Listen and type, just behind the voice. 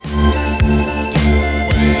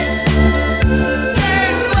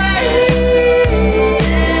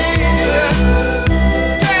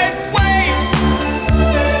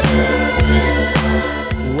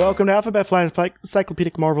Welcome to Alphabet Flight, an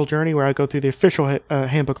encyclopedic Marvel journey where I go through the official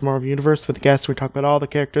handbook of the Marvel Universe with guests. We talk about all the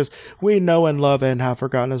characters we know and love and have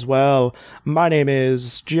forgotten as well. My name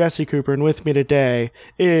is Jesse Cooper, and with me today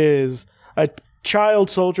is a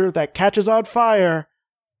child soldier that catches on fire,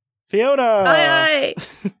 Fiona. Aye,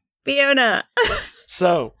 aye. Fiona.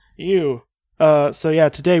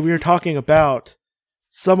 Today we are talking about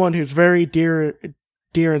someone who's very dear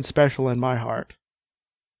and special in my heart.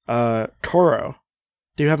 Toro.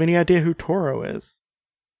 Do you have any idea who Toro is?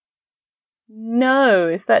 No,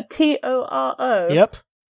 is that Toro? Yep.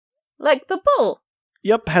 Like the bull?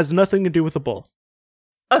 Yep, has nothing to do with the bull.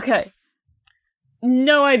 Okay.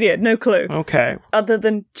 No idea, no clue. Okay. Other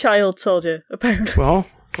than child soldier, apparently. Well,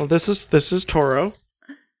 this is Toro.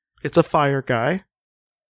 It's a fire guy.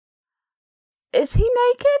 Is he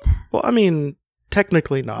naked? Well, I mean,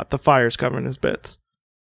 technically not. The fire's covering his bits.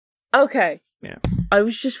 Okay. Yeah. I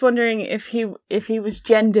was just wondering if he was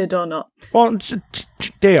gendered or not. Well,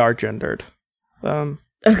 they are gendered.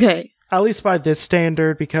 Okay. At least by this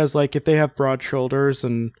standard, because like if they have broad shoulders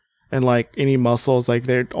and like any muscles, like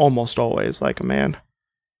they're almost always like a man.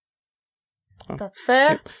 That's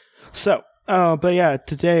fair. So,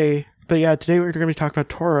 today we're going to be talking about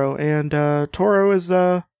Toro, and Toro is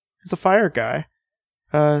a fire guy,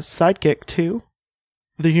 sidekick to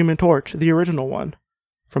the Human Torch, the original one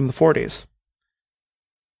from the 40s.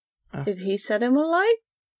 Did he set him alight?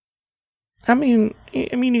 I mean,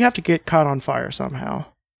 you have to get caught on fire somehow.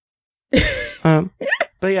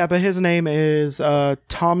 But his name is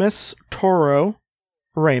Thomas Toro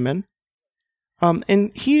Raymond.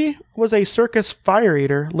 And he was a circus fire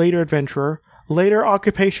eater, later adventurer, later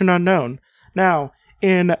occupation unknown. Now,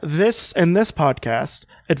 in this podcast,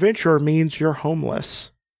 adventurer means you're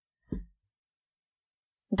homeless.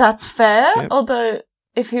 That's fair, Yep. Although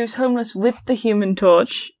if he was homeless with the Human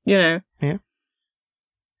Torch, you know. Yeah.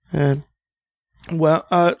 And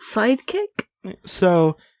Sidekick?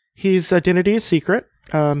 so his identity is secret.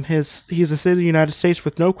 He's a citizen of the United States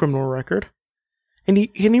with no criminal record. And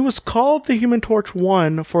he was called the Human Torch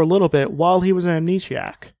 1 for a little bit while he was an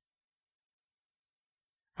amnesiac.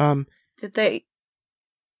 Did they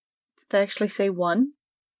actually say one?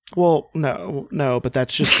 Well, no, but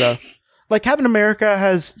that's just like Captain America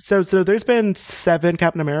has so there's been 7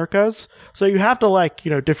 Captain Americas, so you have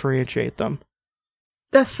to differentiate them.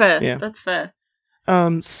 That's fair. Yeah. That's fair.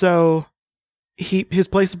 So his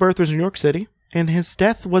place of birth was New York City, and his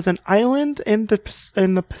death was an island in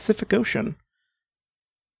the Pacific Ocean.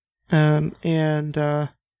 He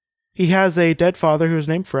has a dead father who is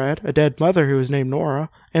named Fred, a dead mother who is named Nora,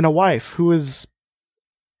 and a wife who is,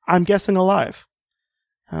 I'm guessing, alive.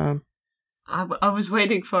 I was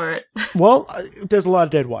waiting for it. Well, there's a lot of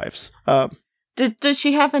dead wives. Does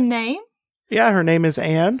she have a name? Yeah, her name is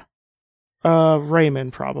Anne.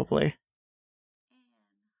 Raymond, probably.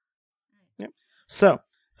 Yep. So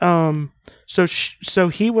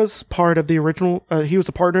he was part of the original. He was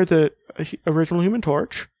a partner of the original Human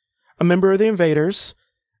Torch, a member of the Invaders,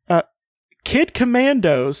 Kid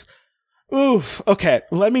Commandos. Oof. Okay.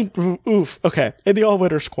 Okay. In the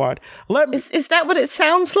All-Winter Squad. Is that what it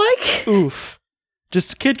sounds like? Oof.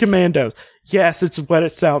 Just Kid Commandos. Yes, it's what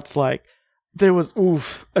it sounds like. There was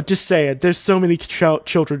just saying. There's so many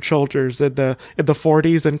children soldiers in the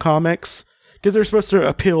 40s in comics because they're supposed to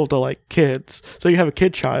appeal to like kids. So you have a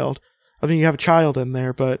kid child. I mean, you have a child in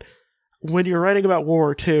there, but when you're writing about World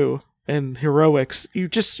War II and heroics, you're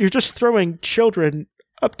just throwing children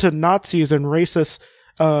up to Nazis and racists.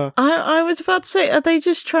 I was about to say, are they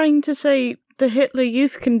just trying to say the Hitler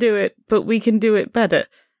Youth can do it, but we can do it better?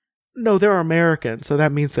 No, they're American, so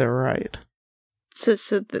that means they're right. So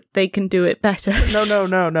that they can do it better.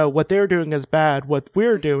 No. What they're doing is bad. What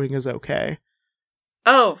we're doing is okay.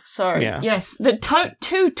 Oh, sorry. Yeah. Yes, the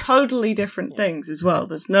two totally different things as well.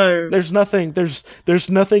 There's nothing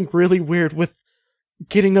really weird with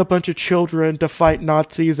getting a bunch of children to fight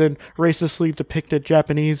Nazis and racistly depicted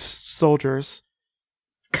Japanese soldiers.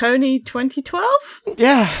 Coney 2012?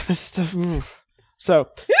 Yeah, this stuff.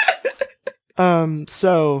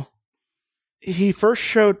 So he first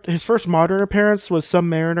showed his first modern appearance was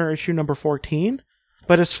Submariner issue number 14,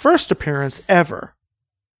 but his first appearance ever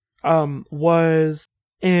was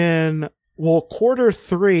in quarter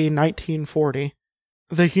 3, 1940.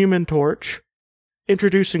 The Human Torch,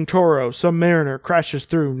 introducing Toro, Submariner crashes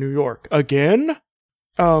through New York again.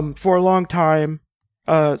 For a long time,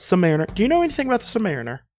 Submariner. Do you know anything about the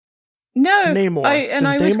Submariner? No, Namor.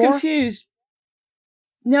 I was confused.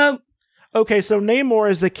 No. Okay, so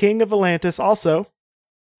Namor is the king of Atlantis. Also,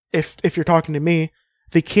 if you're talking to me,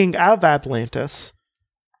 the king of Atlantis.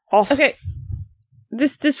 Also, Okay.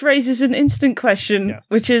 this raises an instant question,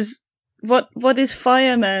 which is, what is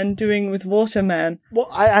Fireman doing with Waterman? Well,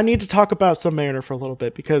 I need to talk about Submariner for a little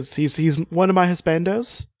bit, because he's one of my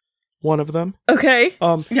Hispandos. One of them. Okay.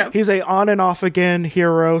 He's a on and off again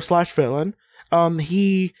hero / villain.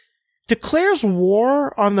 He declares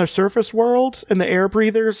war on the surface world and the air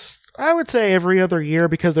breathers, I would say every other year,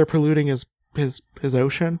 because they're polluting his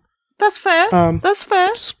ocean. That's fair. That's fair.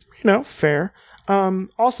 Just, fair.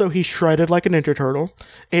 Also, he's shredded like a Ninja Turtle.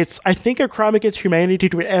 It's, I think, a crime against humanity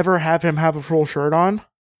to ever have him have a full shirt on.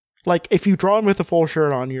 Like, if you draw him with a full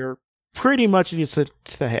shirt on, you're pretty much needs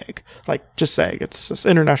to the Hague. Like, just saying, it's just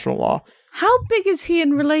international law. How big is he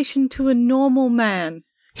in relation to a normal man?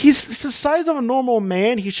 He's the size of a normal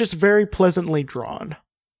man. He's just very pleasantly drawn.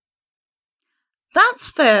 That's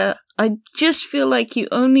fair. I just feel like you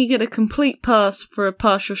only get a complete pass for a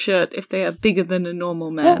partial shirt if they are bigger than a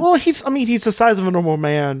normal man. Well, he's the size of a normal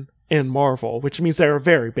man in Marvel, which means they're a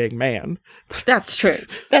very big man. That's true.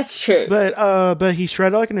 That's true. But he's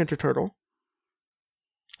shredded like a Ninja Turtle.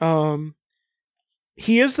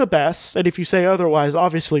 He is the best, and if you say otherwise,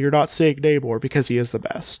 obviously you're not seeing Namor, because he is the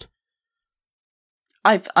best.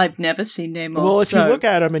 I've never seen Namor. Well, if you look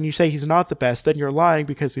at him and you say he's not the best, then you're lying,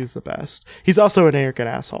 because he's the best. He's also an arrogant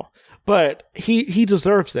asshole. But he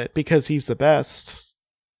deserves it because he's the best.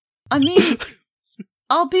 I mean,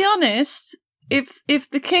 I'll be honest, if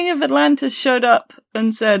the King of Atlantis showed up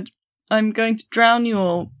and said, I'm going to drown you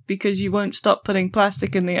all because you won't stop putting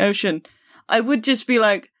plastic in the ocean, I would just be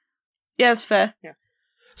like, yeah, it's fair. Yeah.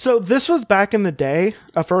 So this was back in the day.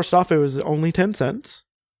 First off, it was only 10 cents.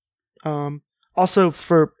 Also,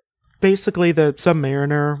 for basically the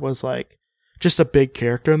Submariner was like just a big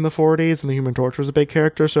character in the 40s, and the Human Torch was a big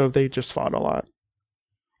character, so they just fought a lot.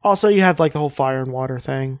 Also, you had like the whole fire and water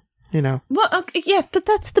thing, Well, okay, yeah, but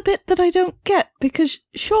that's the bit that I don't get, because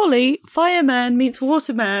surely Fireman meets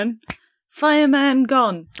Waterman, Fireman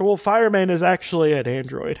gone. Well, Fireman is actually an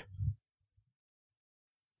android.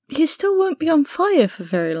 He still won't be on fire for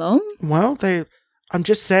very long. Well, I'm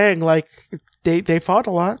just saying, like, they fought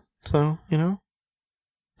a lot, so,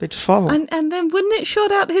 they just fought a lot. And then wouldn't it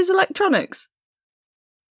short out his electronics?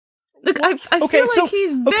 Look, I feel like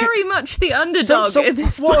he's very much the underdog in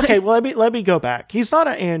this Well, fight. okay, well, let me go back. He's not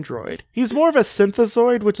an android. He's more of a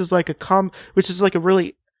synthezoid, which is like a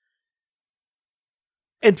really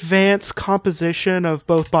advanced composition of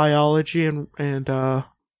both biology and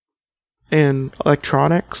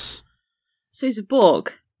electronics. So he's a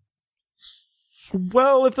Borg.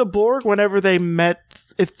 Well, if the Borg, whenever they met,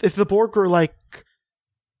 if the Borg were like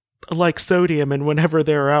sodium, and whenever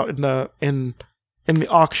they're out in the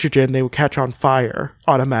oxygen, they would catch on fire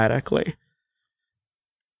automatically.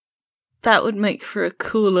 That would make for a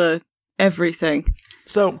cooler everything.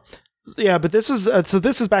 So, yeah, but this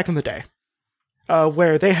is back in the day,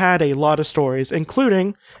 where they had a lot of stories,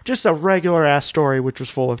 including just a regular ass story, which was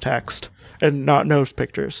full of text and no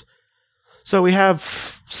pictures. So we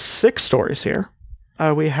have 6 stories here.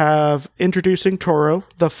 We have introducing Toro,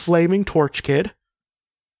 the Flaming Torch Kid.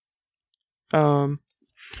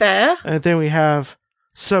 Fair. And then we have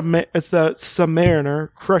it's the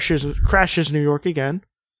Submariner crashes New York again.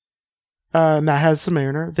 And that has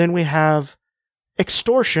Submariner. Then we have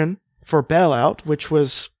Extortion for Bailout, which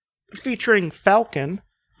was featuring Falcon.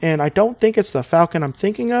 And I don't think it's the Falcon I'm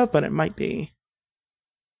thinking of, but it might be.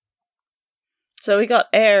 So we got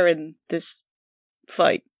air in this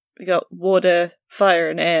fight. We got water, fire,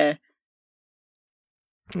 and air.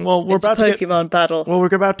 Well, it's a Pokemon battle. Well, we're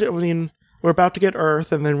about to get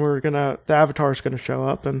Earth, and then the Avatar's gonna show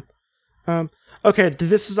up, and okay,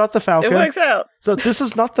 this is not the Falcon. It works out. So this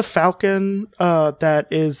is not the Falcon. That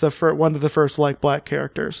is one of the first black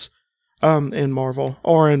characters, in Marvel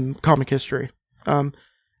or in comic history.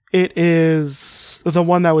 It is the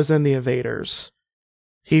one that was in the Invaders.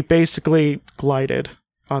 He basically glided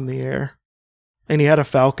on the air, and he had a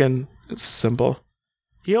Falcon symbol.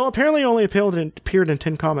 He apparently only appeared in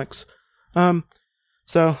 10 comics.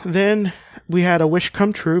 So then we had A Wish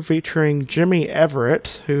Come True featuring Jimmy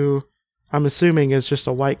Everett, who I'm assuming is just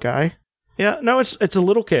a white guy. Yeah, no, it's a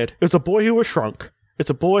little kid. It's a boy who was shrunk.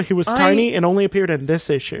 It's a boy who was tiny and only appeared in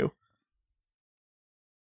this issue.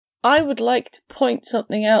 I would like to point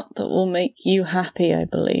something out that will make you happy, I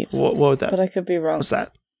believe. What would that? But I could be wrong. What's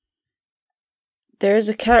that? There is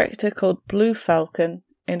a character called Blue Falcon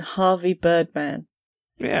in Harvey Birdman.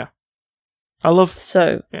 Yeah. I love...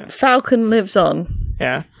 So, yeah. Falcon lives on.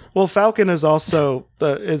 Yeah. Well, Falcon is also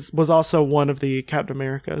was also one of the Captain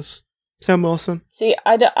Americas. Sam Wilson. See,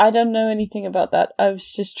 I don't know anything about that. I was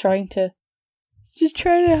just trying to Just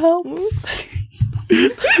trying to help.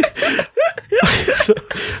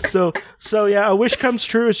 So yeah, A Wish Comes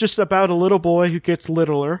True is just about a little boy who gets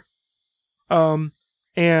littler. And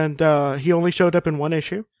he only showed up in one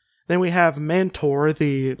issue. Then we have Mentor,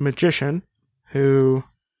 the magician, who,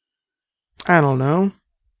 I don't know,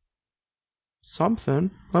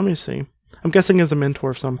 something. Let me see. I'm guessing is a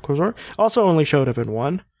mentor of some sort. Also only showed up in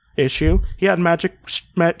one issue. He had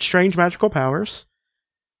strange magical powers.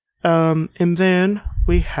 And then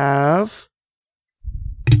we have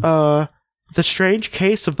The Strange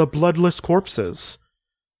Case of the Bloodless Corpses.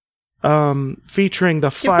 Featuring the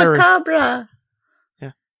Chupacabra.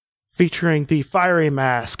 Featuring the Fiery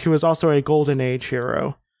Mask, who was also a Golden Age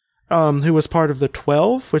hero. Who was part of the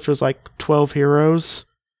 12, which was like 12 heroes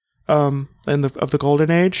of the Golden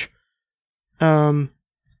Age. I'm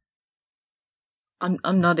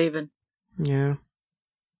not even. Yeah.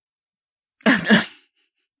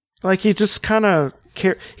 Like he just kind of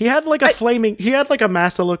he had like he had like a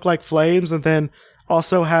mask that looked like flames, and then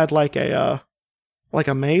also had like a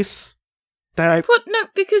mace that What? No,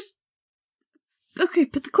 because okay,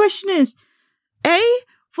 but the question is,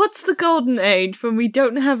 what's the Golden Age when we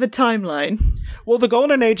don't have a timeline? Well, the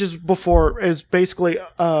Golden Age is basically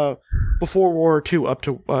before World War II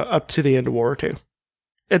up to the end of World War II.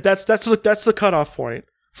 That's the cutoff point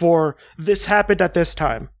for this happened at this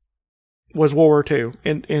time. Was World War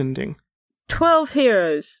II ending? 12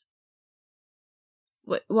 heroes.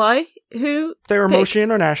 Why? Who? They were mostly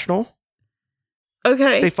international.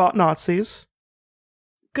 Okay. They fought Nazis.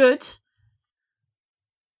 Good.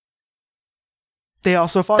 They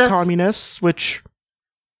also fought communists, which...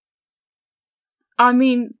 I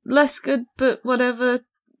mean, less good, but whatever.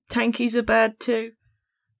 Tankies are bad too.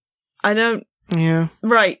 I don't... Yeah.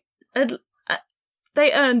 Right.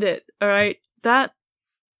 They earned it, alright? That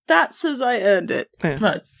says I earned it. Yeah.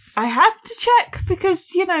 But I have to check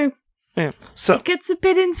because, yeah. So it gets a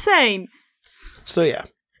bit insane. So yeah.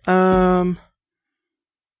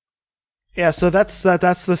 Yeah, so that's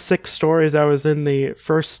the 6 stories I was in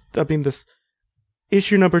this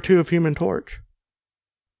issue number 2 of Human Torch.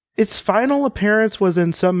 Its final appearance was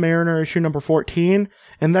in Submariner issue number 14,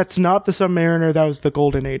 and that's not the Submariner that was the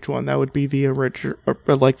Golden Age one. That would be the original,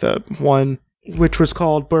 like the one which was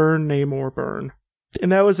called Burn, Namor, Burn.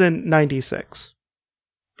 And that was in 96.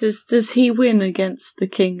 Does he win against the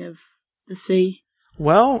King of the Sea?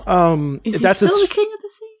 Well, is he still the King of the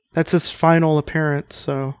Sea? That's his final appearance,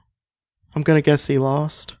 so I'm gonna guess he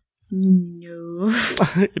lost. No.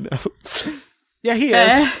 Yeah, he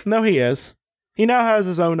is. No, he is. He now has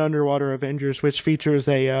his own Underwater Avengers, which features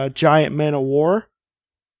a giant man of war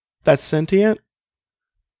that's sentient.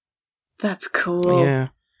 That's cool. Yeah,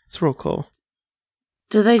 it's real cool.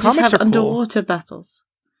 Do they just have underwater battles?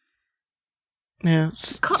 Yeah,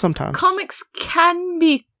 sometimes. Comics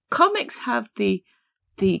have the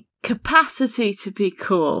capacity to be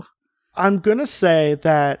cool. I'm gonna say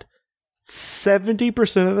that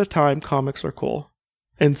 70% of the time comics are cool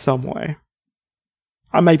in some way.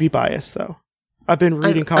 I might be biased though. I've been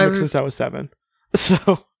reading comics since I was 7.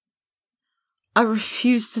 So I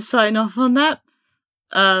refuse to sign off on that.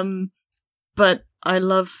 But I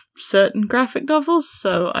love certain graphic novels,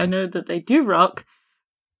 so I know that they do rock.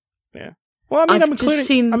 Yeah. Well, I mean,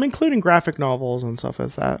 I'm including graphic novels and stuff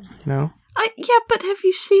as that, you know? Yeah, but have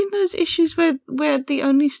you seen those issues where the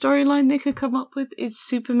only storyline they could come up with is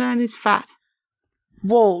Superman is fat?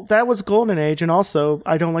 Well, that was Golden Age, and also,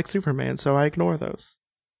 I don't like Superman, so I ignore those.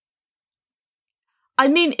 I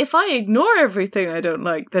mean, if I ignore everything I don't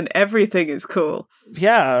like, then everything is cool.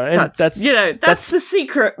 Yeah, and that's the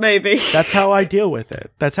secret, maybe. That's how I deal with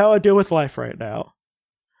it. That's how I deal with life right now.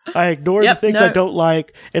 I ignore the things I don't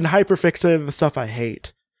like and hyperfixate on the stuff I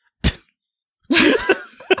hate. I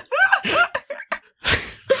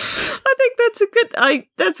think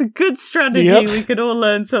that's a good strategy. Yep. We could all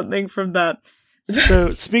learn something from that.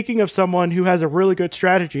 So, speaking of someone who has a really good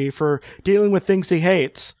strategy for dealing with things he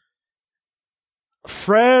hates,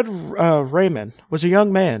 Fred Raymond was a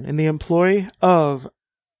young man in the employ of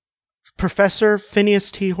Professor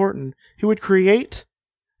Phineas T. Horton, who would create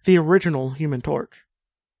the original Human Torch,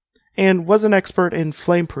 and was an expert in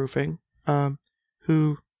flameproofing,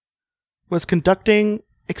 who was conducting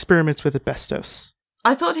experiments with asbestos.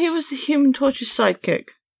 I thought he was the Human Torch's sidekick.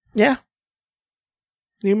 Yeah.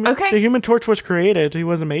 The Human Torch was created. He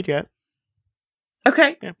wasn't made yet.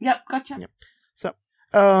 Okay. Yeah. Yep, gotcha. Yep. So,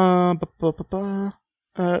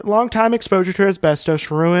 long-time exposure to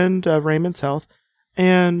asbestos ruined Raymond's health,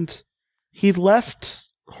 and he left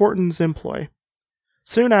Horton's employ.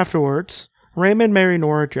 Soon afterwards, Raymond married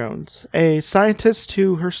Nora Jones, a scientist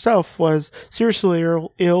who herself was seriously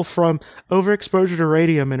ill from overexposure to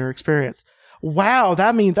radium in her experience. Wow,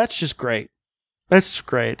 that's just great. That's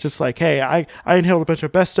great. Just like, hey, I inhaled a bunch of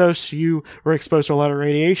asbestos, you were exposed to a lot of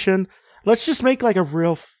radiation. Let's just make like a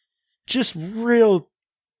real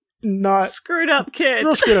not screwed up kid.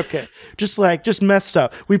 Real screwed up kid. Just messed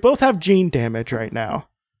up. We both have gene damage right now.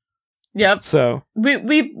 Yep. So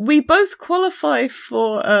we both qualify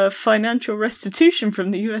for financial restitution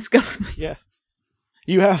from the US government. Yeah.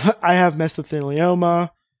 I have mesothelioma.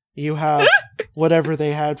 You have whatever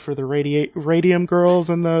they had for the radium girls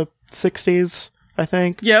in the 60s, I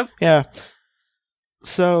think. Yep. Yeah.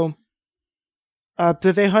 So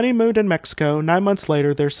they honeymooned in Mexico. 9 months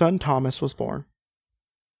later, their son Thomas was born.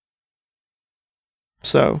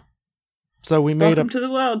 So we made Welcome to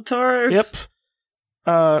the world, Toro. Yep.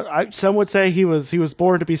 Some would say he was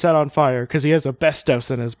born to be set on fire because he has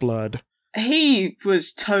asbestos in his blood. He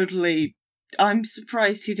was totally. I'm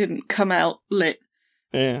surprised he didn't come out lit.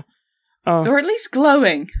 Yeah. Or at least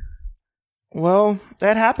glowing. Well,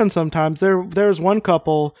 that happens sometimes. There's one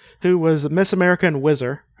couple who was Miss America and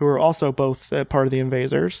Whizzer, who were also both part of the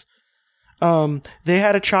Invasers. They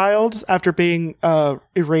had a child after being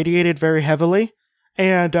irradiated very heavily.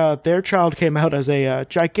 And their child came out as a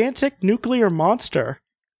gigantic nuclear monster.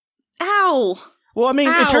 Ow! Well, I mean,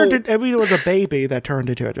 it was a baby that turned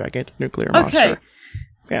into a gigantic nuclear monster. Okay.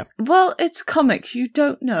 Yeah. Well, it's comics. You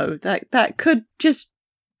don't know. That could just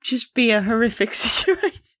be a horrific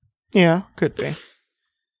situation. Yeah, could be.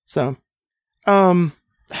 So,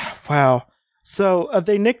 wow. So,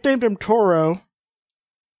 they nicknamed him Toro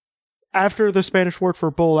after the Spanish word for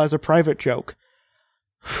bull as a private joke.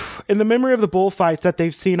 In the memory of the bullfights that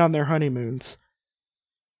they've seen on their honeymoons.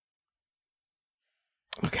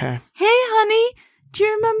 Okay. Hey, honey, do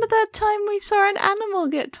you remember that time we saw an animal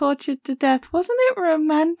get tortured to death? Wasn't it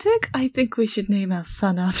romantic? I think we should name our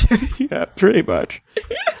son after it. Yeah, pretty much.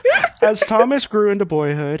 As Thomas grew into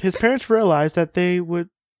boyhood, his parents realized that they would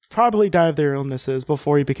probably die of their illnesses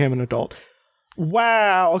before he became an adult.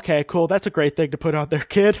 Wow, okay, cool. That's a great thing to put on their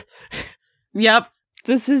kid. Yep.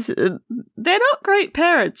 This is, they're not great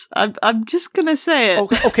parents. I'm just gonna say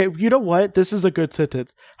it. Okay, you know what? This is a good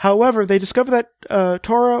sentence. However, they discovered that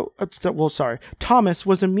Thomas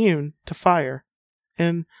was immune to fire.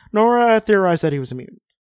 And Nora theorized that he was immune.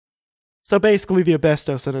 So basically the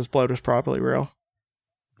asbestos in his blood was probably real.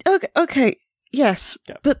 Okay, yes.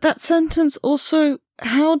 Yep. But that sentence also,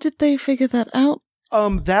 how did they figure that out?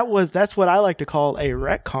 That's what I like to call a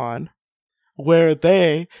retcon. Where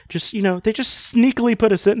they just sneakily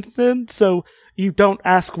put a sentence in so you don't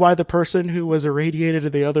ask why the person who was irradiated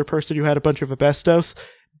and the other person who had a bunch of asbestos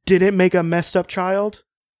didn't make a messed up child.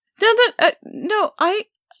 No,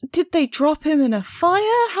 did they drop him in a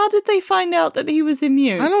fire? How did they find out that he was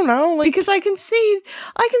immune? I don't know. Because I can see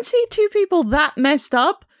two people that messed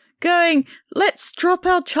up going, let's drop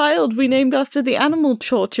our child we named after the animal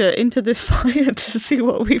torture into this fire to see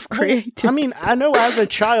what we've created. I mean, I know as a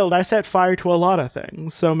child I set fire to a lot of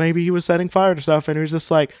things, so maybe he was setting fire to stuff and he was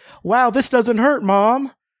just like, wow, this doesn't hurt,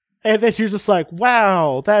 Mom. And then she was just like,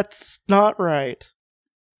 wow, that's not right.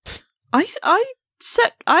 I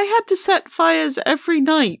had to set fires every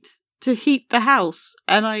night to heat the house,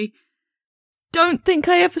 and I don't think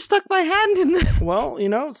I ever stuck my hand in there. Well,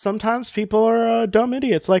 sometimes people are dumb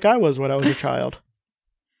idiots like I was when I was a child.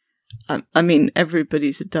 I mean,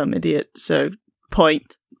 everybody's a dumb idiot, so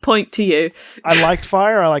point to you. I liked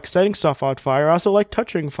fire. I like setting stuff on fire. I also like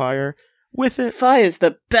touching fire with it. Fire's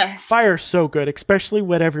the best. Fire's so good, especially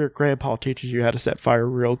whenever your grandpa teaches you how to set fire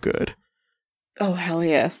real good. Oh, hell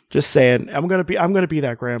yeah. Just saying, I'm gonna be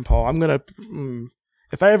that grandpa.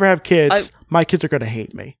 If I ever have kids, my kids are gonna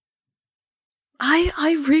hate me.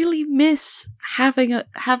 I really miss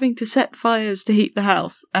having to set fires to heat the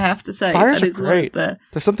house. I have to say, fires are great. There's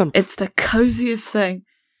something. It's the coziest thing.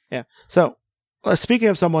 Yeah. So, speaking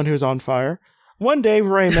of someone who's on fire, one day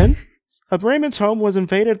Raymond's home was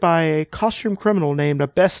invaded by a costume criminal named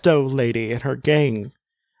Abesto Lady and her gang.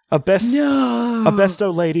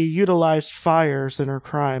 Abesto Lady utilized fires in her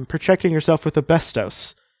crime, protecting herself with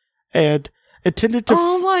asbestos, and intended to.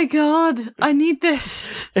 Oh my god! I need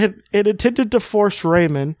this. It intended to force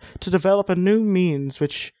Raymond to develop a new means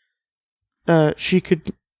which she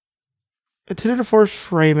could. Intended to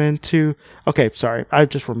force Raymond to. Okay, sorry, I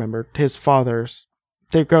just remembered his father's.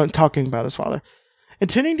 They're talking about his father,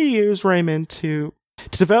 intending to use Raymond to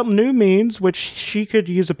develop new means which she could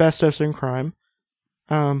use asbestos in crime.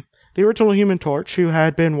 The original Human Torch, who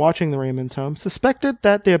had been watching the Raymond's home, suspected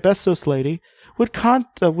that the Asbestos Lady would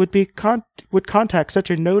contact such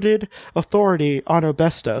a noted authority on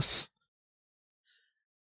asbestos.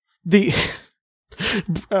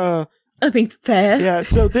 Fair. Yeah,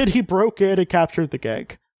 so then he broke in and captured the gang.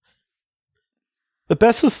 The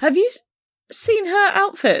best was... Have you seen her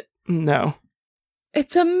outfit? No.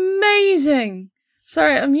 It's amazing.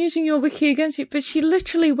 Sorry, I'm using your wiki against you, but she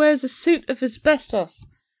literally wears a suit of asbestos.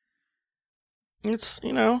 It's,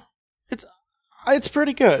 it's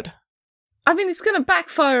pretty good. I mean, it's going to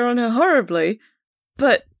backfire on her horribly,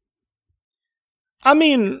 but... I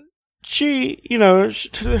mean, she,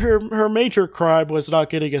 her major crime was not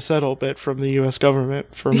getting a settlement from the U.S.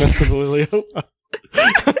 government for mesothelioma.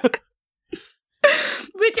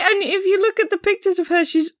 Which, and if you look at the pictures of her,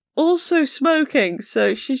 she's also smoking,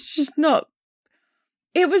 so she's just not...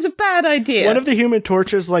 It was a bad idea. One of the Human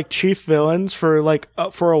Torch's chief villains for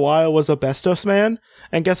a while was Asbestos Man,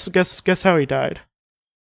 and guess how he died?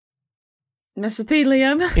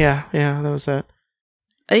 Mesothelioma? Yeah, that was it.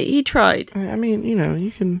 He tried. I mean,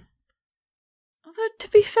 you can... Although,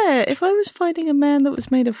 to be fair, if I was fighting a man that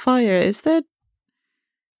was made of fire, is there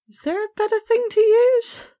a better thing to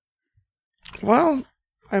use? Well,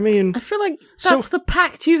 I mean... I feel like that's the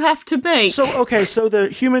pact you have to make. So the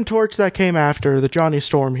Human Torch that came after, the Johnny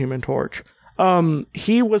Storm Human Torch,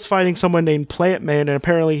 he was fighting someone named Plant Man, and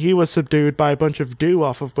apparently he was subdued by a bunch of dew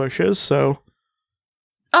off of bushes, so...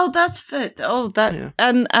 Oh, that's fit. Oh, that... Yeah.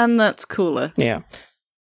 And that's cooler. Yeah.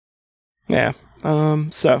 Yeah.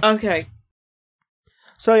 So... Okay.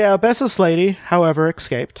 So yeah, Bessus Lady, however,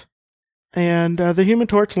 escaped. And the Human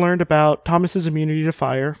Torch learned about Thomas's immunity to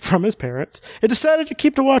fire from his parents. It decided to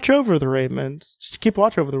keep watch over the Raymonds. To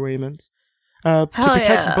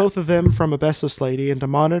protect both of them from Bessus Lady and to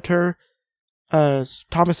monitor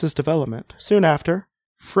Thomas's development. Soon after,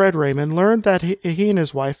 Fred Raymond learned that he and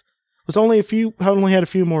his wife only had a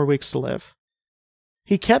few more weeks to live.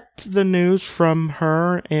 He kept the news from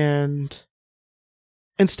her and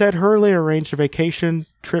instead hurriedly arranged a vacation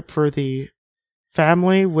trip for the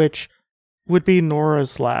family, which would be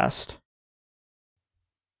Nora's last.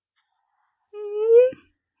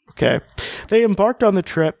 Okay. They embarked on the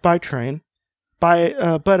trip by train, but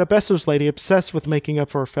Bessus Lady, obsessed with making up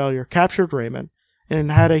for her failure, captured Raymond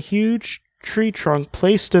and had a huge tree trunk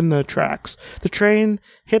placed in the tracks. The train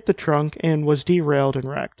hit the trunk and was derailed and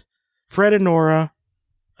wrecked. Fred and Nora,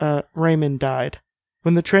 Raymond died.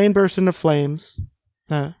 When the train burst into flames,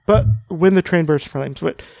 but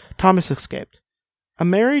Thomas escaped. A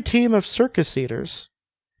merry team of circus eaters,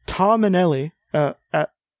 Tom and Ellie,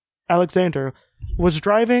 Alexander, was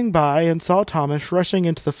driving by and saw Thomas rushing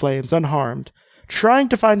into the flames unharmed, trying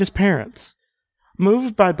to find his parents.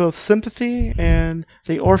 Moved by both sympathy and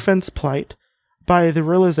the orphan's plight, by the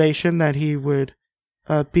realization that he would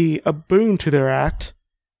be a boon to their act.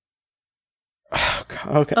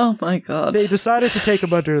 Okay. Oh my god. They decided to take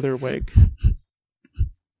him under their wing.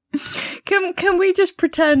 Can we just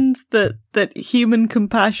pretend that human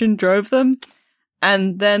compassion drove them,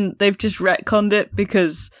 and then they've just retconned it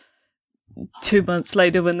because 2 months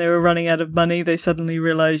later, when they were running out of money, they suddenly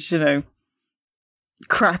realized,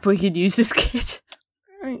 crap, we could use this kid.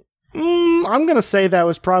 I'm gonna say that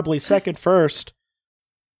was probably second first.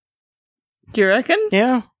 Do you reckon?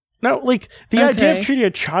 Yeah. No, the idea of treating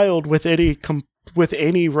a child with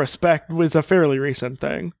any respect was a fairly recent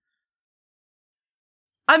thing.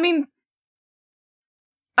 I mean,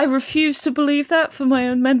 I refuse to believe that for my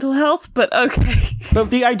own mental health, but okay. But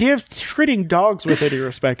the idea of treating dogs with any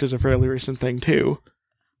respect is a fairly recent thing, too.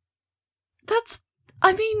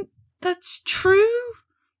 That's true,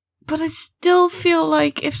 but I still feel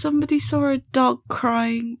like if somebody saw a dog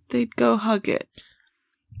crying, they'd go hug it.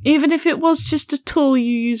 Even if it was just a tool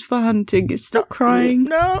you use for hunting, it's still crying.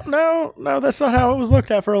 No, that's not how it was looked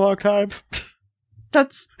at for a long time.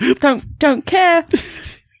 That's... don't care.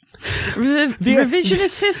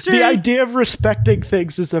 Revisionist history. The idea of respecting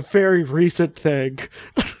things is a very recent thing.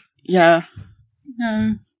 Yeah.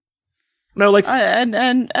 No,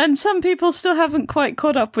 and some people still haven't quite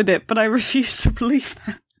caught up with it, but I refuse to believe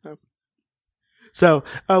that. So,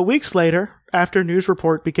 weeks later, after news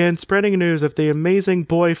report began spreading news of the amazing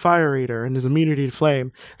boy Fire Eater and his immunity to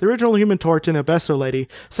flame, the original Human Torch and the Bessus Lady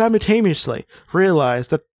simultaneously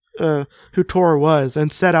realized that who Toro was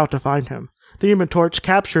and set out to find him. The Human Torch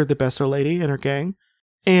captured the Bessus Lady and her gang,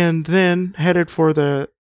 and then headed for the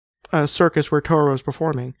circus where Toro was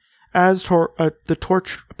performing. As the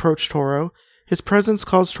Torch approached Toro, his presence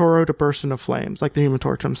caused Toro to burst into flames, like the Human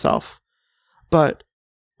Torch himself. But,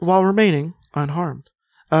 while remaining unharmed,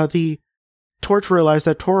 the Torch realized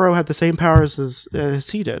that Toro had the same powers as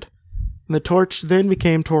he did. And the Torch then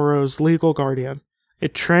became Toro's legal guardian.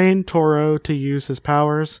 It trained Toro to use his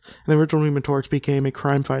powers, and the original Human Torch became a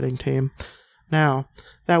crime-fighting team. Now,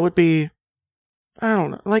 that would be I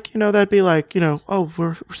don't know. Like, that'd be like, oh,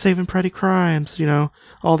 we're saving petty crimes,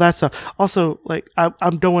 all that stuff. Also, like, I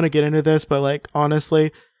don't want to get into this, but like,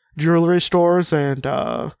 honestly, jewelry stores and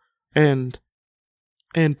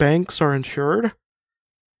banks are insured,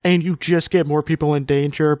 and you just get more people in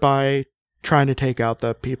danger by trying to take out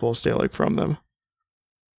the people stealing from them.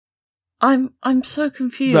 I'm so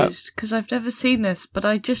confused because I've never seen this, but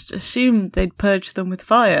I just assumed they'd purge them with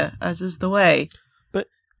fire, as is the way. But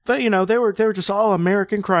they were just all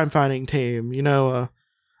American crime fighting team. A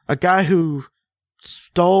guy who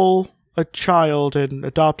stole a child and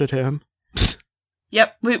adopted him.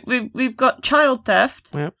 Yep, we've got child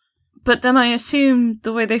theft. Yep. But then I assume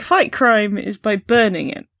the way they fight crime is by burning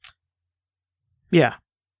it. Yeah.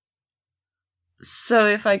 So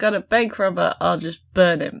if I got a bank robber, I'll just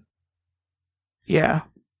burn him. Yeah.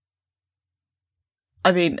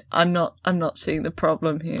 I mean, I'm not seeing the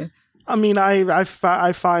problem here. I mean, I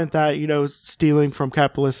find that, stealing from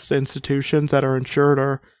capitalist institutions that are insured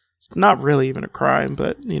are not really even a crime,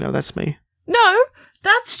 but, that's me. No,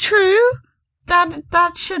 that's true.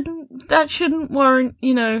 That shouldn't warrant,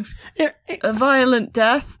 a violent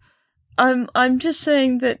death. I'm just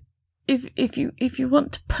saying that if you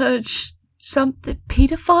want to purge something,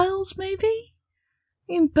 pedophiles maybe,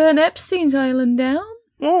 you can burn Epstein's island down.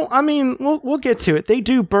 Well, I mean, we'll get to it. They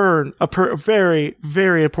do burn a very,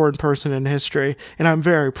 very important person in history, and I'm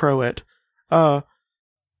very pro it.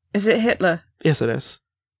 Is it Hitler? Yes, it is.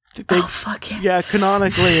 Oh, fuck yeah. Yeah,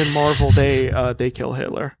 canonically in Marvel, they kill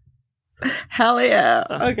Hitler. Hell yeah.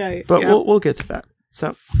 Okay. But yeah. We'll get to that.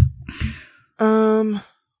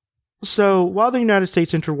 So while the United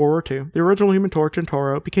States entered World War II, the original Human Torch and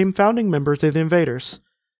Toro became founding members of the Invaders.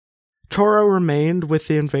 Toro remained with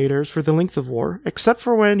the Invaders for the length of war, except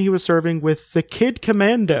for when he was serving with the Kid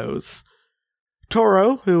Commandos.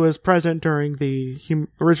 Toro, who was present during the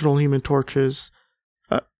original Human Torch's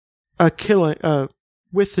killing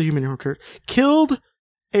with the Human Torch, killed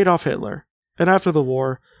Adolf Hitler. And after the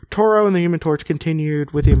war, Toro and the Human Torch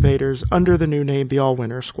continued with the Invaders under the new name, the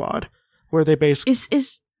All-Winner Squad, where they basically...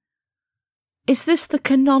 Is this the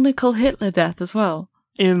canonical Hitler death as well?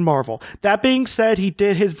 In Marvel. That being said,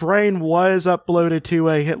 his brain was uploaded to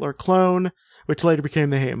a Hitler clone, which later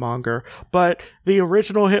became the Hate Monger. But the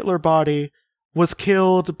original Hitler body was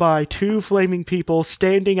killed by two flaming people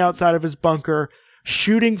standing outside of his bunker,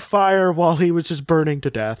 shooting fire while he was just burning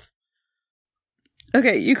to death.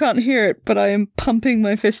 Okay, you can't hear it, but I am pumping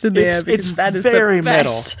my fist in the air because that is very the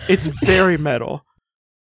best. Metal. It's very metal.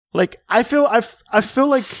 Like, I feel like...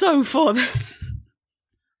 So for this.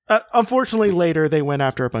 Unfortunately, later they went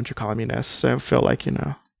after a bunch of communists, so I feel like,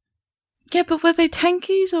 Yeah, but were they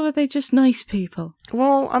tankies or were they just nice people?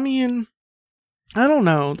 Well, I mean, I don't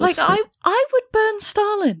know. I would burn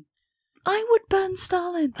Stalin. I would burn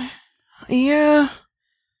Stalin. Yeah.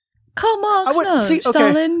 Karl Marx,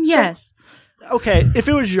 Stalin, yes. Okay, if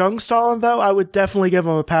it was young Stalin, though, I would definitely give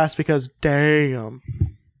him a pass because, damn,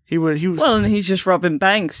 he was. Well, and he's just robbing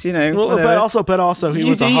banks, Well, but also, he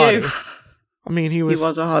was a hottie. I mean, he was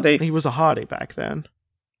a hottie. He was a hottie back then.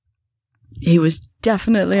 He was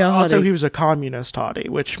definitely a hottie. Also, he was a communist hottie,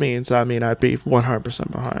 which means, I'd be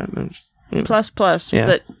 100% behind. Plus, yeah.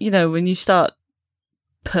 But when you start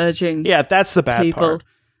purging, yeah, that's the bad people. Part.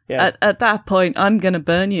 Yeah. At that point, I'm going to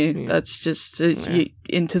burn you. Yeah. That's just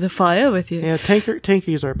into the fire with you. Yeah,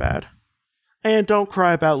 tankies are bad. And don't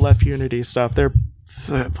cry about left unity stuff. They're...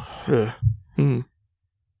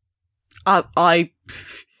 I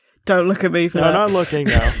don't look at me for that. No, not looking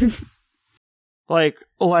now.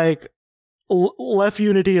 Left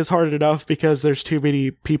unity is hard enough because there's too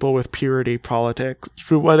many people with purity politics.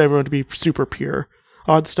 We want everyone to be super pure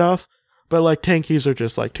on stuff. But, tankies are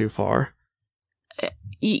just, too far.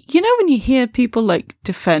 When you hear people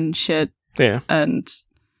defend shit, yeah, and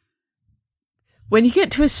when you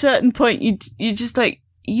get to a certain point, you just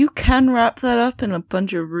you can wrap that up in a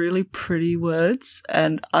bunch of really pretty words.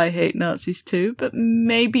 And I hate Nazis too, but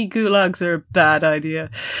maybe gulags are a bad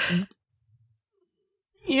idea.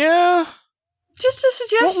 Yeah, just a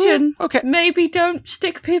suggestion. Well, okay, maybe don't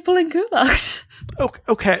stick people in gulags.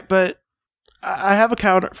 Okay, but I have a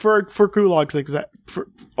counter for gulags.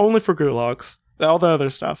 Only for gulags. All the other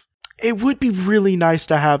stuff. It would be really nice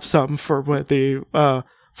to have something for when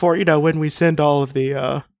we send all of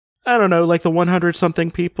the, the 100 something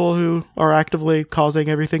people who are actively causing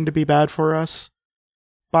everything to be bad for us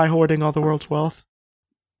by hoarding all the world's wealth.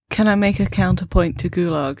 Can I make a counterpoint to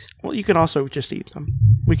gulags? Well, you can also just eat them.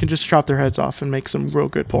 We can just chop their heads off and make some real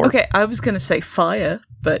good pork. Okay, I was gonna say fire,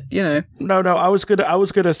 but No, I was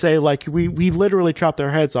gonna say we literally chop their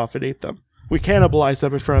heads off and eat them. we cannibalize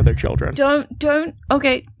them in front of their children. Don't.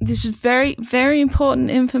 Okay, this is very, very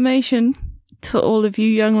important information to all of you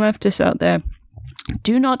young leftists out there.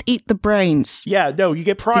 Do not eat the brains. Yeah, no, you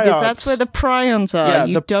get prions. Because that's where the prions are. Yeah,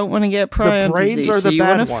 you don't want to get prion the brains disease. Are the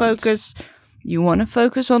bad ones. You want to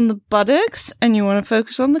focus on the buttocks and you want to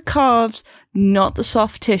focus on the calves, not the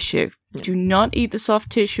soft tissue. Yeah. Do not eat the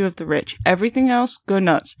soft tissue of the rich. Everything else, go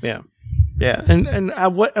nuts. Yeah. Yeah, and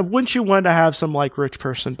wouldn't you want to have some, like, rich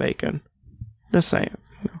person bacon? Just saying.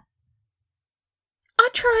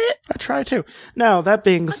 I'd try it. I'd try it, too. Now, that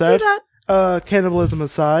being said, cannibalism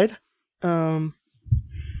aside, during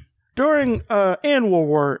after World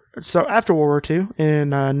War II, in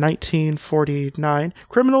 1949,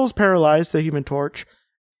 criminals paralyzed the Human Torch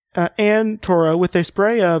and Toro with a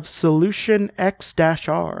spray of Solution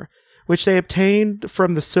X-R, which they obtained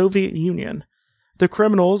from the Soviet Union. The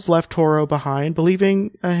criminals left Toro behind,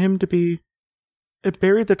 believing him to be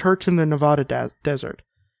buried the torch in the Nevada desert.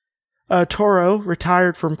 Toro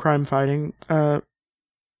retired from crime fighting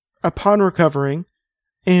upon recovering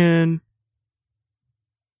in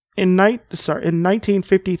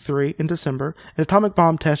 1953, in December. An atomic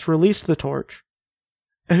bomb test released the torch,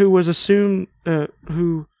 who assumed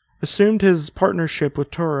his partnership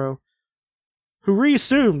with Toro, who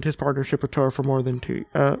reassumed his partnership with Toro for more than 2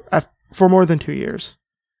 years.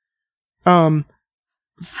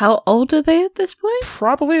 How old are they at this point?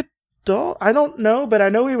 Probably adult. I don't know, but I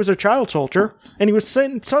know he was a child soldier, and he was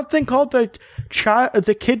saying something called the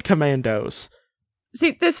Kid Commandos.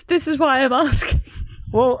 See, this is why I'm asking.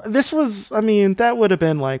 Well, that would have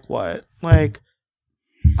been like what? Like,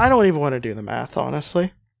 I don't even want to do the math,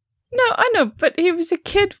 honestly. No, I know, but he was a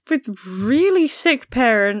kid with really sick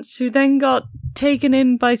parents who then got taken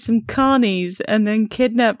in by some carnies and then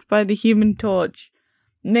kidnapped by the Human Torch,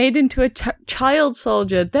 made into a child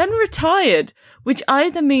soldier, then retired, which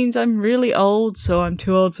either means I'm really old, so I'm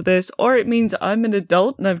too old for this, or it means I'm an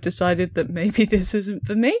adult and I've decided that maybe this isn't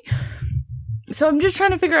for me. So I'm just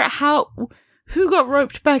trying to figure out who got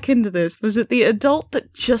roped back into this. Was it the adult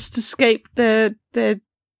that just escaped their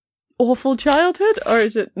awful childhood, or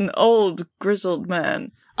is it an old grizzled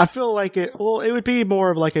man? I feel like it would be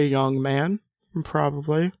more of like a young man,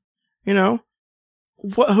 probably. You know,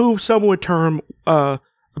 who some would term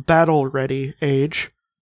battle ready age,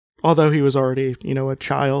 although he was already, a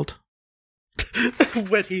child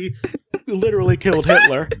when he literally killed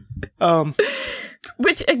Hitler.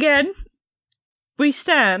 Which again, we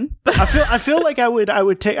stand. I feel like I would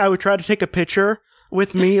try to take a picture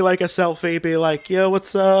with me, like a selfie, be like, yo,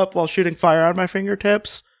 what's up, while shooting fire on my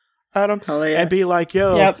fingertips at him. Oh, yeah. And be like,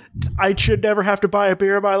 yo, yep. I should never have to buy a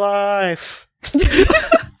beer in my life.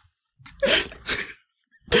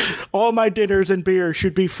 All my dinners and beer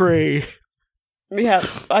should be free. Yeah,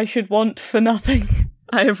 I should want for nothing.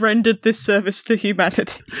 I have rendered this service to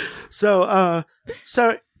humanity. So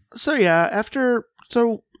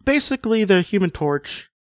basically the Human Torch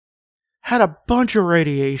had a bunch of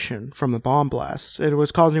radiation from the bomb blasts. It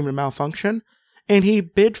was causing him to malfunction, and he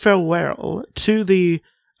bid farewell to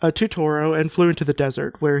Toro and flew into the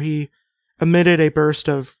desert, where he emitted a burst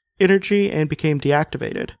of energy and became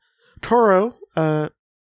deactivated. Toro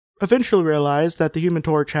eventually realized that the Human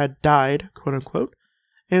Torch had died, quote unquote,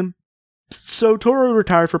 and so Toro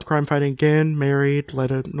retired from crime fighting again, married,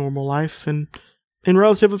 led a normal life, and in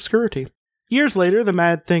relative obscurity. Years later, the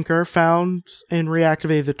Mad Thinker found and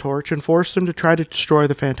reactivated the torch and forced him to try to destroy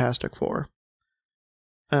the Fantastic Four.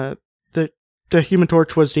 The Human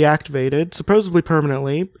Torch was deactivated, supposedly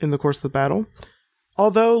permanently, in the course of the battle,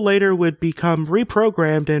 although later would become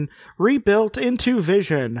reprogrammed and rebuilt into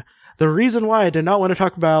Vision. The reason why I did not want to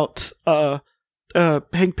talk about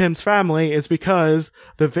Hank Pym's family is because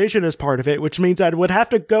the Vision is part of it, which means I would have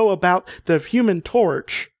to go about the Human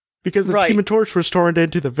Torch, because the Human Torch was turned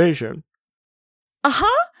into the Vision.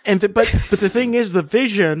 Uh-huh. But the thing is, the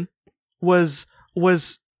Vision is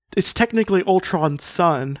technically Ultron's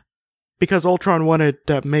son, because Ultron wanted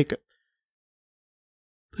to make it.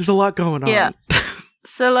 There's a lot going on. Yeah.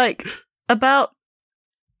 So, like, about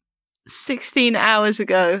 16 hours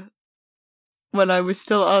ago, when I was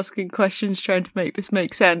still asking questions trying to make this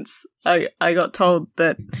make sense, I got told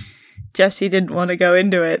that Jesse didn't want to go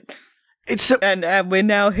into it. And we're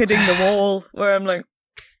now hitting the wall where I'm like,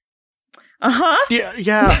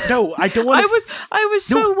 Yeah. No, I don't want. I was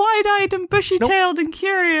so wide-eyed and bushy-tailed and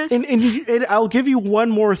curious. And I'll give you one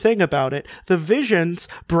more thing about it. The Vision's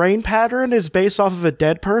brain pattern is based off of a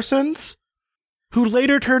dead person's, who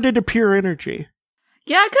later turned into pure energy.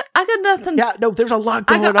 Yeah, I got nothing. Yeah, no, there's a lot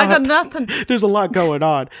going on. I got nothing. There's a lot going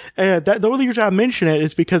on, and the only reason I mention it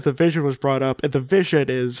is because the Vision was brought up, and the Vision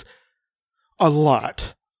is a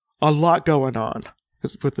lot a lot going on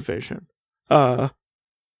with the Vision.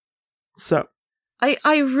 So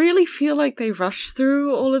I really feel like they rush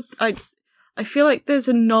through all of... I feel like there's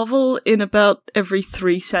a novel in about every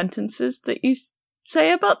 3 sentences that you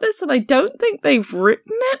say about this, and I don't think they've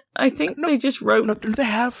written it. I think they just wrote... No, they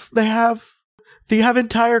have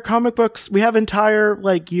entire comic books. We have entire,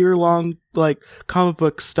 like, year-long, like, comic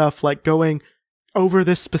book stuff, like, going over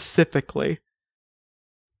this specifically.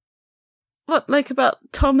 What, like about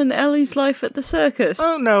Tom and Ellie's life at the circus?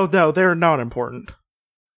 Oh, no, they're not important.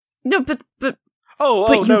 No, but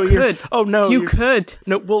Oh, no, you could. Oh, no. You could.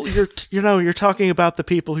 No, well, you're talking about the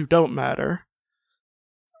people who don't matter.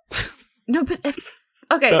 No, but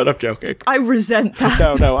okay. No, I'm joking. I resent that.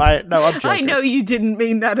 No, I'm joking. I know you didn't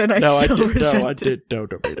mean that, and resent it. No, I did. No,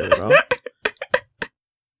 don't mean it at all.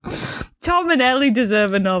 Tom and Ellie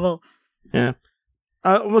deserve a novel. Yeah.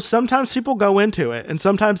 Well, sometimes people go into it, and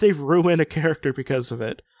sometimes they ruin a character because of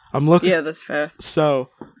it. Yeah, that's fair. So,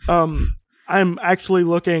 I'm actually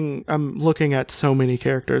looking at so many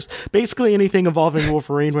characters. Basically anything involving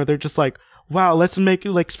Wolverine where they're just like, wow, let's make,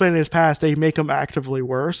 like, explain his past. They make him actively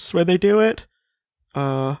worse where they do it.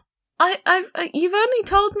 You've only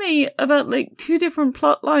told me about, like, 2 different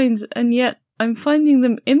plot lines, and yet I'm finding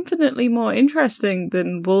them infinitely more interesting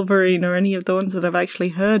than Wolverine or any of the ones that I've actually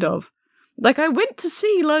heard of. Like, I went to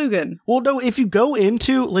see Logan. Well, no, if you go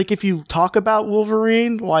into, like, if you talk about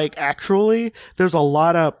Wolverine, like, actually, there's a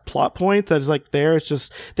lot of plot points that is, like, there. It's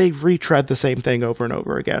just, they retread the same thing over and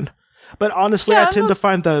over again. But honestly, I tend to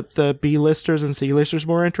find the B-listers and C-listers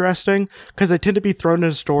more interesting, because they tend to be thrown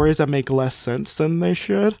into stories that make less sense than they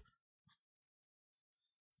should.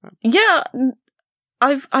 Yeah,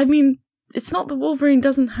 I mean, it's not that Wolverine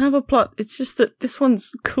doesn't have a plot, it's just that this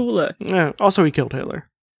one's cooler. Yeah, also he killed Hitler.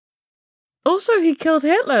 Also, he killed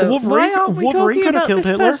Hitler. Why aren't we Wolverine talking about this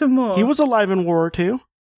Hitler. person more? He was alive in World War II.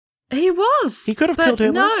 He was. He could have killed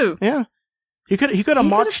Hitler. No. Yeah. He could have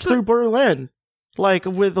marched through Berlin, like,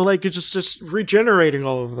 with, like, just regenerating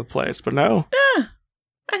all over the place, but no. Yeah.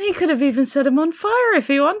 And he could have even set him on fire if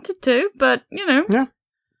he wanted to, but, you know. Yeah.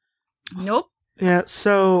 Nope. Yeah,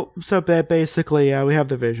 so basically, yeah, we have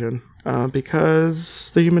the Vision, because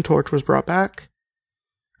the Human Torch was brought back.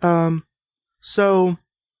 So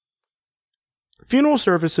funeral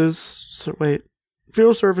services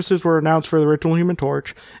were announced for the original Human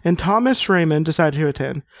Torch, and Thomas Raymond decided to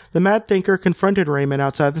attend. The Mad Thinker confronted Raymond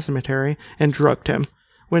outside the cemetery and drugged him.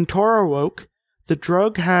 When Toro awoke, the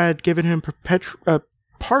drug had given him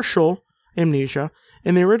partial amnesia,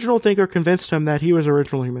 and the original Thinker convinced him that he was the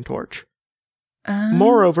original Human Torch.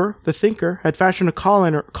 Moreover, the Thinker had fashioned a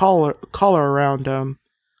collar around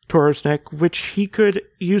Toro's neck, which he could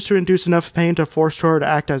use to induce enough pain to force Toro to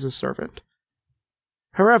act as his servant.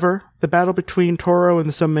 However, the battle between Toro and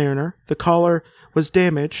the Submariner, the collar was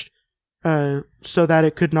damaged so that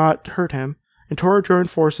it could not hurt him, and Toro joined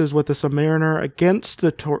forces with the Submariner against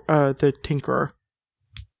the Tinkerer.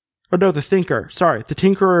 Oh no, the Thinker. Sorry, the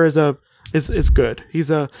Tinkerer is good. He's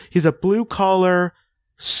a blue collar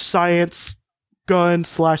science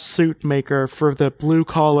gun/suit maker for the blue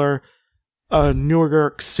collar New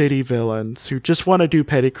York City villains who just want to do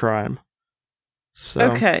petty crime.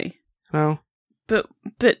 So, okay. No.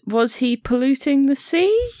 But was he polluting the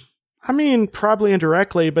sea? I mean, probably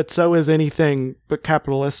indirectly, but so is anything but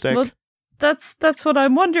capitalistic. Well, that's what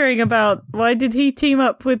I'm wondering about. Why did he team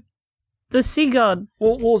up with the sea god?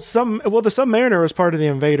 Well, the Submariner was part of the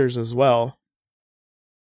invaders as well.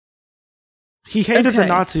 He hated the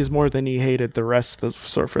Nazis more than he hated the rest of the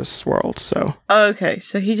surface world, so... Okay,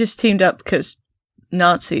 so he just teamed up because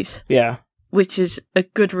Nazis. Yeah. Which is a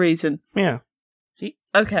good reason. Yeah.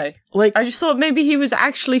 Okay. Like, I just thought maybe he was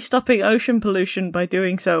actually stopping ocean pollution by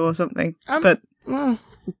doing so or something, but... I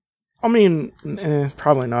mean,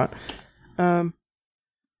 probably not.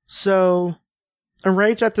 So,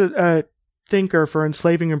 enraged at the Thinker for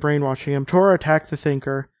enslaving and brainwashing him, Toro attacked the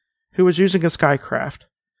Thinker, who was using a skycraft.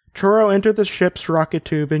 Toro entered the ship's rocket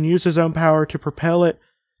tube and used his own power to propel it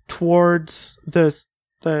towards the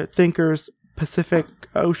Thinker's Pacific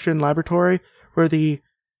Ocean laboratory, where the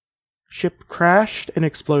ship crashed and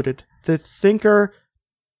exploded. The Thinker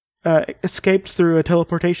escaped through a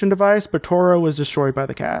teleportation device, but Toro was destroyed by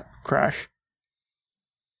the crash.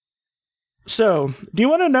 So, do you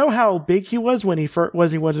want to know how big he was when he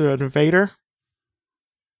was an invader?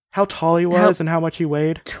 How tall he was and how much he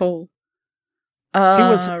weighed? Tall. He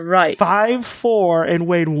was right. 5'4" and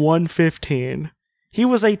weighed 115. He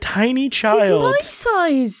was a tiny child. He's my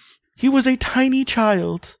size. He was a tiny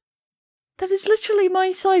child. That is literally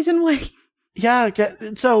my size and weight. Yeah,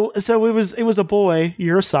 so it was a boy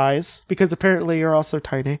your size, because apparently you're also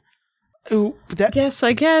tiny. Yes,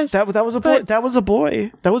 I guess. That was a boy. That was a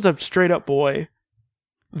boy. That was a straight up boy.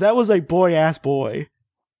 That was a boy-ass boy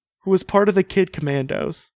who was part of the Kid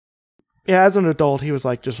Commandos. Yeah, as an adult, he was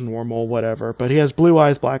like just normal, whatever. But he has blue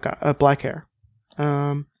eyes, black hair.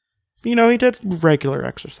 He did regular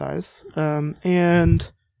exercise.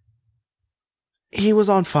 And he was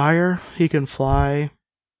on fire. He can fly.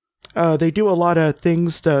 They do a lot of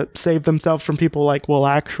things to save themselves from people like Will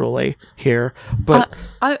Actually here. But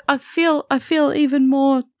I feel even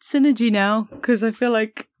more synergy now because I feel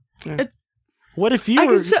like it's. What if you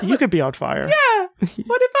could be on fire? Yeah.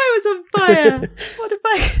 What if I was on fire? What if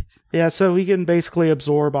I? Yeah, so he can basically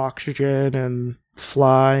absorb oxygen and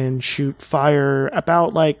fly and shoot fire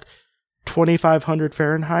about like 2,500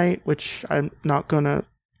 Fahrenheit, which I'm not gonna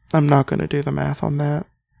do the math on that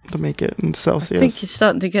to make it in Celsius. I think you're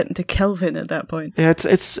starting to get into Kelvin at that point. Yeah,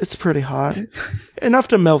 it's pretty hot. Enough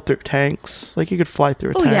to melt through tanks. Like you could fly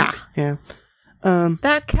through a tank. Yeah.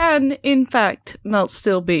 That can, in fact, melt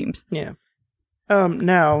steel beams. Yeah.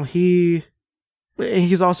 Now he's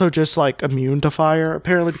also just like immune to fire,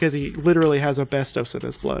 apparently because he literally has asbestos in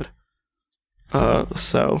his blood.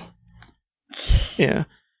 So yeah.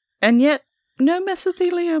 And yet, no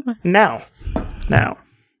mesothelioma. Now,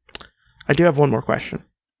 I do have one more question.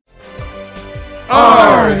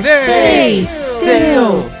 Are they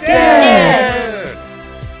still dead?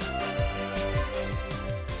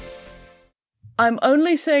 I'm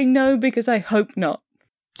only saying no because I hope not.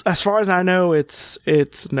 As far as I know, it's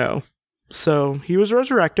no. So he was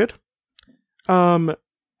resurrected.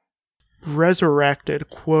 Resurrected,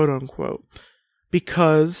 quote unquote,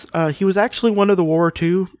 because he was actually one of the World War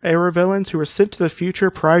II era villains who were sent to the future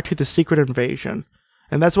prior to the secret invasion.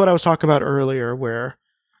 And that's what I was talking about earlier, where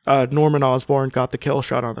Norman Osborn got the kill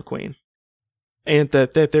shot on the Queen. And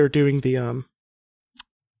that they're doing the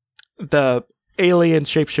alien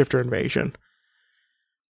shapeshifter invasion.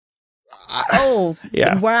 Oh,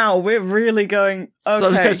 yeah. Wow, we're really going.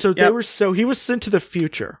 Okay. So he was sent to the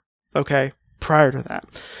future, okay, prior to that.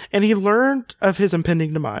 And he learned of his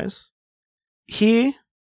impending demise. He,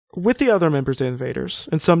 with the other members of the Invaders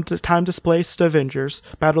and some time displaced Avengers,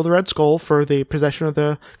 battled the Red Skull for the possession of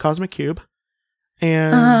the Cosmic Cube.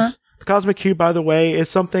 And the Cosmic Cube, by the way, is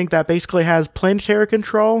something that basically has planetary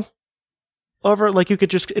control over, like,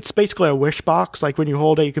 it's basically a wish box. Like, when you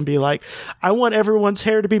hold it, you can be like, I want everyone's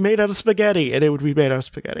hair to be made out of spaghetti, and it would be made out of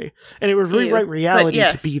spaghetti. And it would rewrite reality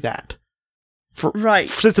to be that.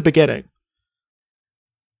 Since the beginning.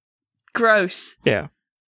 Gross. Yeah.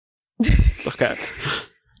 Okay.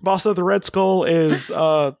 Also, the Red Skull is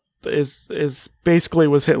basically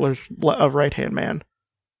was Hitler's right-hand man.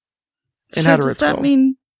 And so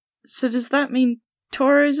does that mean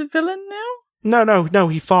Thor is a villain now? No,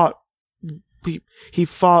 he fought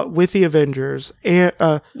with the Avengers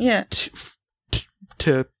and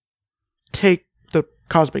to take the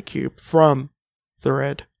Cosmic Cube from the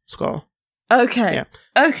Red Skull. Okay. Yeah.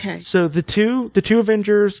 Okay. So the two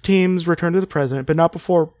Avengers teams return to the present, but not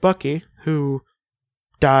before Bucky, who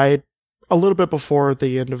died a little bit before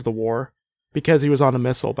the end of the war because he was on a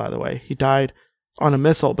missile, by the way. He died on a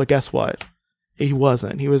missile, but guess what? He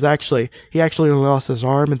wasn't. He actually only lost his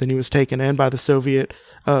arm, and then he was taken in by the Soviet,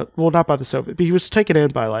 not by the Soviet, but he was taken in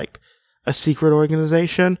by like a secret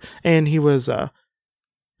organization, and he was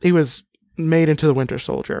made into the Winter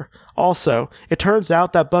Soldier. Also, it turns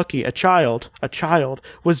out that Bucky, a child,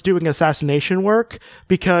 was doing assassination work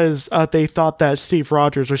because they thought that Steve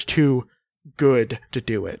Rogers was too good to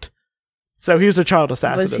do it. So he was a child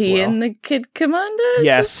assassin. Was he in the Kid Commandos?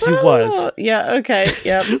 Yes, he was. Yeah, okay,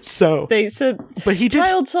 yep. So they said but he did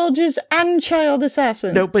child soldiers and child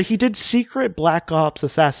assassins. No, but he did secret Black Ops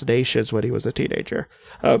assassinations when he was a teenager.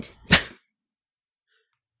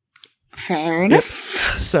 Fair enough.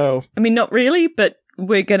 So I mean, not really, but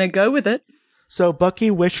we're gonna go with it. So Bucky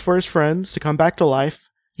wished for his friends to come back to life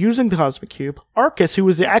using the Cosmic Cube. Arcus, who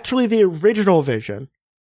was actually the original Vision,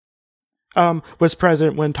 was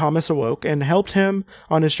present when Thomas awoke and helped him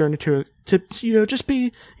on his journey to just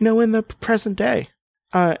be in the present day.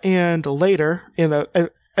 And later in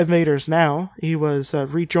Invaders Now, he was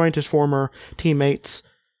rejoined his former teammates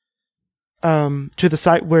to the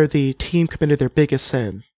site where the team committed their biggest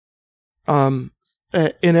sin, in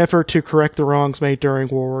effort to correct the wrongs made during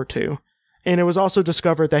World War II. And it was also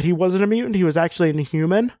discovered that he wasn't a mutant; he was actually an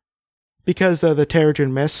Inhuman because of the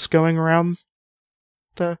Terrigen Mists going around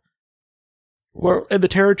and the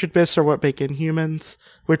Terrigen Mists are what make Inhumans,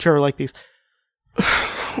 which are like these.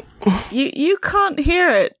 You can't hear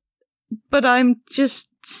it, but I'm just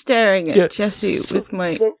staring at Jesse with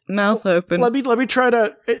my mouth open. Let me try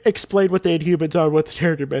to explain what the Inhumans are and what the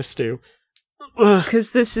Terrigen Mists do.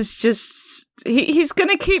 Because this is just... He's going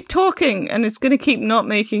to keep talking, and it's going to keep not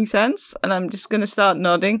making sense, and I'm just going to start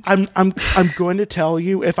nodding. I'm going to tell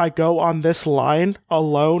you, if I go on this line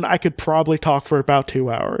alone, I could probably talk for about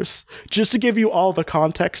 2 hours. Just to give you all the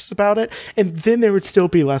context about it, and then there would still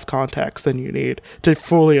be less context than you need to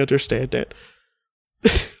fully understand it.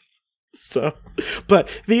 So, but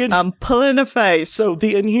I'm pulling a face. So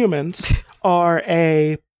the Inhumans are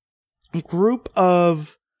a group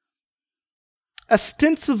of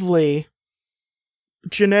ostensibly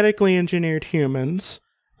genetically engineered humans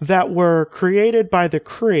that were created by the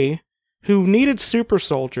Kree, who needed super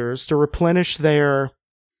soldiers to replenish their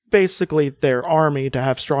army to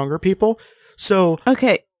have stronger people. So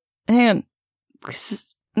okay, hang on.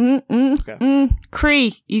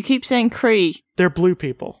 Kree. You keep saying Kree. They're blue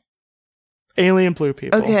people. Alien blue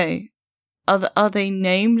people. Okay. Are they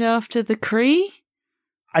named after the Kree?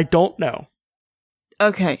 I don't know.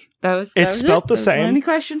 Okay. It's spelled the same. Any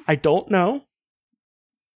question? I don't know.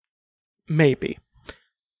 Maybe.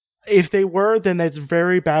 If they were, then that's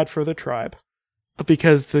very bad for the tribe.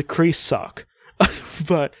 Because the Kree suck.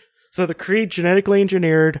 But so the Kree genetically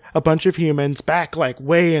engineered a bunch of humans back like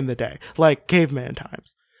way in the day, like caveman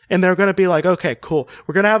times. And they're going to be like, okay, cool.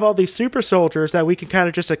 We're going to have all these super soldiers that we can kind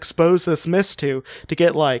of just expose this mist to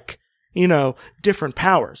get like, you know, different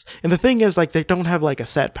powers. And the thing is, like, they don't have like a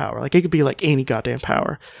set power. Like, it could be like any goddamn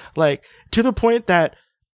power. Like, to the point that,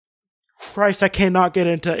 Christ, I cannot get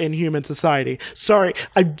into Inhuman society. Sorry,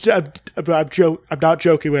 I'm not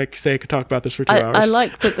joking when I say I could talk about this for 2 hours. I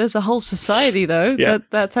like that there's a whole society, though. Yeah.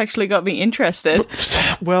 That's actually got me interested.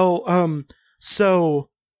 Well, so,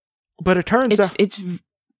 but it turns out...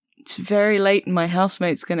 It's very late and my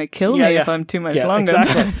housemate's going to kill me if I'm too much longer.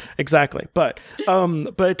 Exactly. But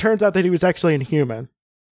it turns out that he was actually Inhuman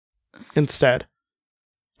instead.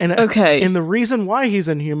 And and the reason why he's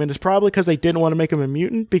Inhuman is probably because they didn't want to make him a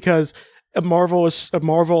mutant, because Marvel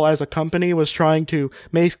as a company was trying to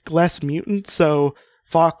make less mutants, so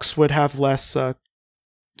Fox would have less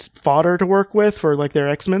fodder to work with for like their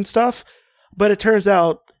X-Men stuff. But it turns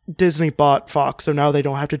out Disney bought Fox, so now they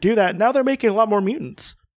don't have to do that. Now they're making a lot more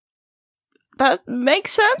mutants. That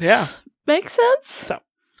makes sense. Yeah. Makes sense. So,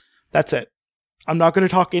 that's it. I'm not going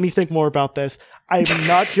to talk anything more about this. I'm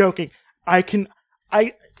not joking.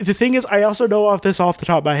 The thing is, I also know off the top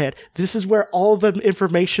of my head. This is where all the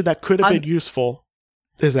information that could have been useful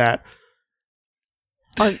is at.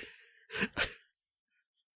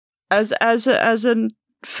 As a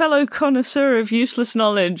fellow connoisseur of useless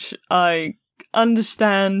knowledge, I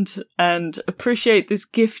understand and appreciate this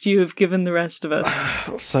gift you have given the rest of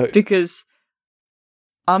us. Because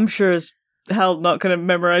I'm sure as hell not going to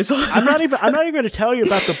memorize all of I'm not even going to tell you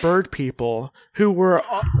about the bird people who were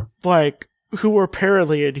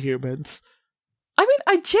apparently Inhumans. I mean,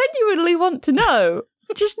 I genuinely want to know,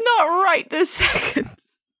 just not right this second.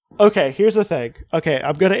 Okay, here's the thing. Okay,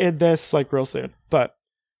 I'm going to end this like real soon, but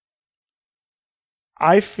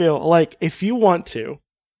I feel like if you want to,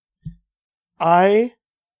 I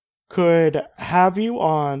could have you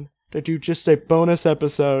on to do just a bonus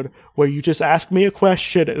episode where you just ask me a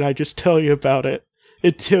question and I just tell you about it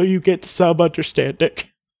until you get some understanding.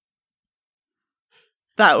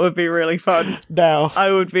 That would be really fun. Now,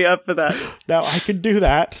 I would be up for that. Now, I can do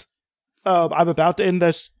that. I'm about to end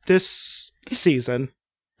this season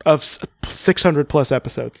of 600 plus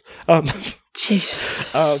episodes.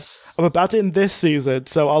 Jesus. I'm about to end this season,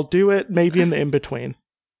 so I'll do it maybe in the in-between.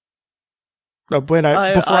 Before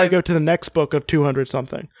I go to the next book of 200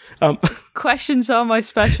 something. Questions are my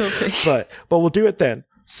specialty. but we'll do it then.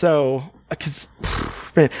 So, because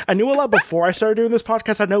man, I knew a lot before I started doing this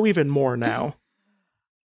podcast. I know even more now.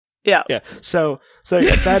 Yeah. Yeah. So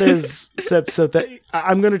yeah, that is so that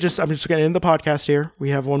I'm just gonna end the podcast here.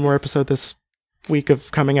 We have one more episode this week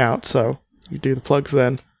of coming out, so you do the plugs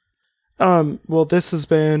then. Well, this has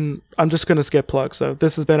been... I'm just going to skip plugs. So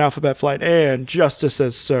this has been Alphabet Flight and Justice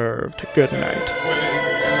is Served. Good night.